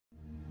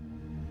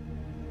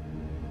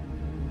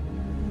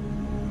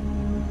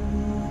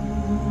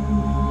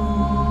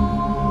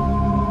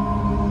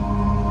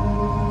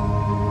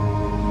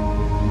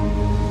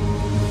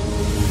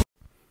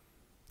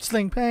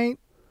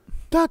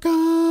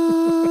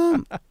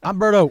slingpaint.com. I'm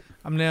Berto.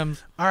 I'm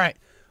Nims. All right.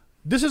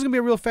 This is going to be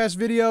a real fast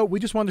video. We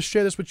just wanted to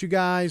share this with you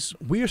guys.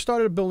 We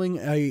started building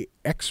a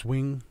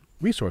X-Wing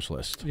resource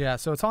list. Yeah,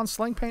 so it's on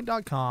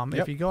slingpaint.com.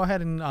 Yep. If you go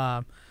ahead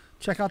and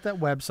check out that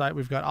website,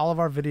 we've got all of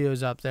our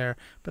videos up there.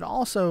 But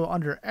also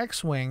under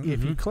X-Wing,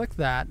 if you click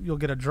that, you'll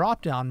get a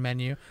drop-down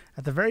menu.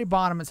 At the very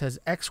bottom, it says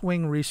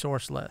X-Wing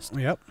resource list.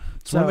 Yep.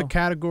 It's one of the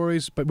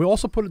categories, but we'll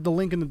also put the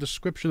link in the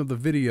description of the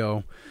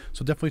video,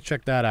 so definitely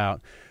check that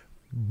out.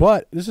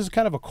 But this is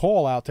kind of a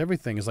call out to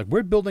everything. It's like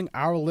we're building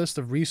our list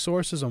of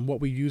resources on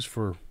what we use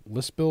for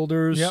list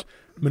builders,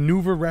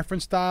 maneuver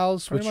reference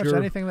styles, Pretty much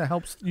anything that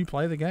helps you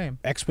play the game.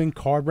 X-Wing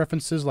card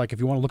references, like if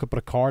you want to look up what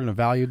a card and a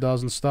value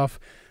does and stuff.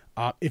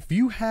 If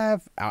you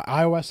have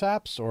iOS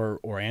apps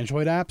or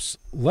Android apps,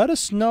 let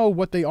us know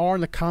what they are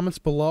in the comments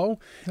below,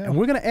 and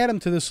we're going to add them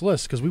to this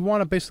list because we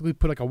want to basically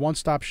put like a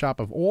one-stop shop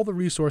of all the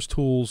resource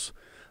tools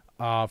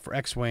for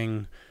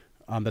X-Wing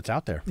that's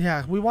out there.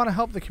 Yeah, we want to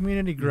help the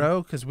community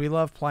grow because we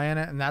love playing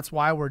it, and that's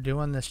why we're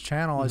doing this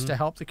channel is to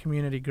help the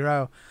community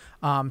grow,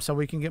 so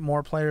we can get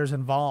more players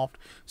involved.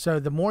 So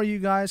the more you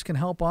guys can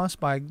help us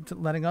by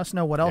letting us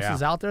know what else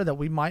is out there that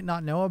we might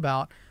not know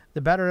about,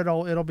 the better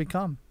it'll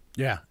become.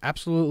 Yeah,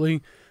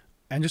 absolutely.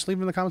 And just leave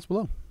them in the comments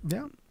below.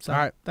 Yeah. So all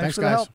right. Thanks for the guys. help.